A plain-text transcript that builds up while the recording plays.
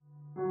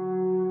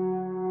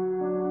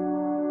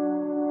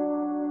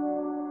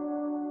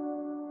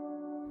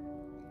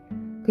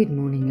Good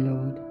morning,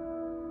 Lord.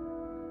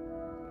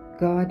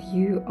 God,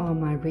 you are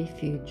my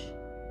refuge,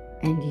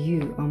 and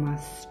you are my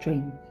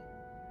strength.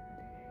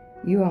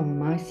 You are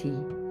mighty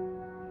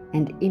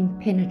and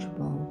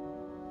impenetrable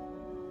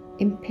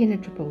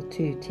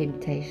to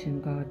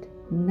temptation, God.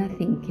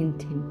 Nothing can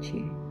tempt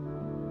you.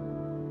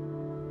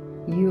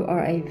 You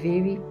are a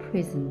very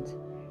present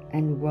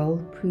and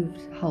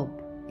well-proved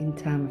help in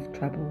time of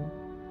trouble.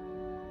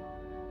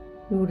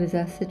 Lord, as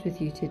I sit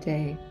with you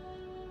today,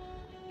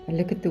 I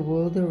look at the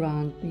world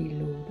around me,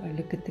 Lord. I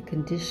look at the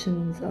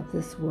conditions of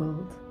this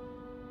world.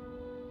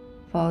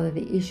 Father,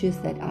 the issues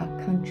that our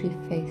country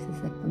faces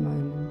at the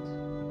moment.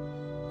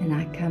 And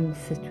I come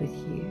sit with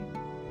you.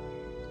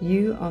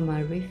 You are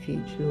my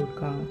refuge, Lord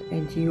God,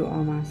 and you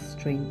are my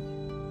strength.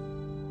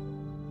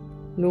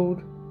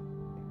 Lord,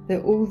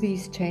 that all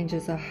these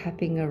changes are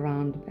happening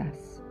around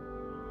us.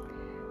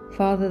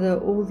 Father, that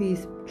all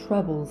these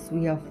troubles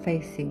we are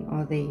facing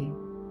are there.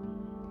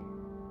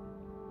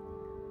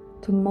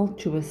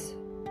 Tumultuous,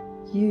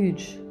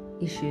 huge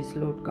issues,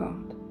 Lord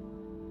God.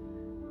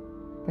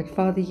 But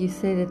Father, you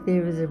say that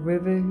there is a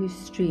river whose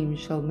stream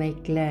shall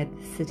make glad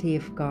the city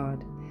of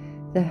God,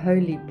 the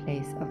holy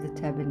place of the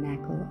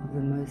tabernacle of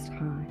the Most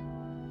High.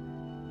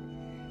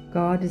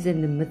 God is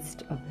in the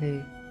midst of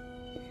her.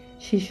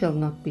 She shall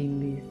not be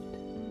moved.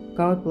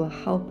 God will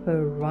help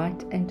her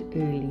right and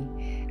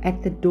early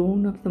at the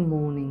dawn of the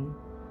morning.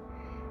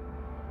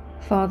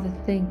 Father,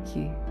 thank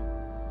you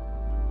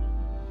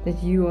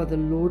that you are the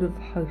Lord of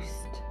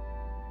hosts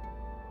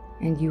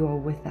and you are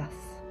with us.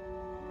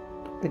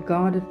 The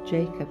God of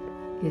Jacob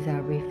is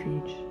our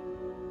refuge.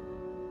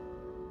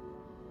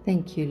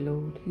 Thank you,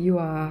 Lord. You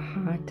are our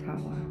high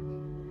tower.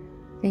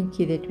 Thank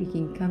you that we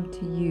can come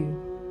to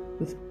you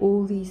with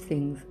all these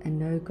things and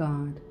know,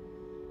 God,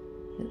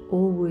 that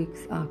all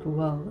works out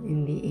well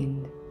in the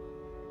end.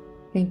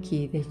 Thank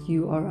you that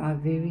you are our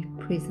very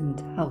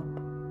present help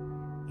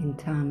in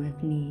time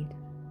of need.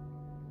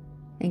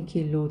 Thank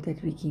you, Lord,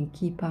 that we can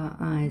keep our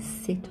eyes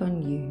set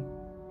on you.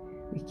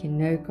 We can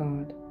know,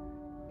 God,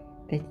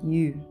 that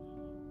you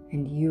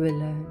and you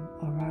alone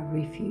are our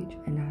refuge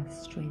and our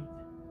strength.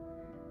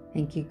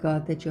 Thank you,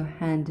 God, that your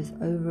hand is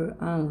over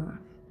our life,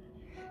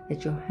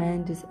 that your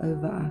hand is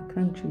over our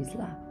country's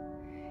life.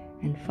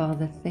 And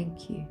Father,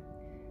 thank you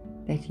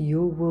that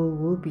your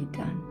will be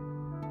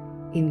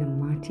done in the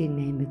mighty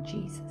name of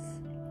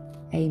Jesus.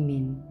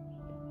 Amen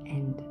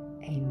and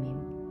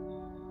amen.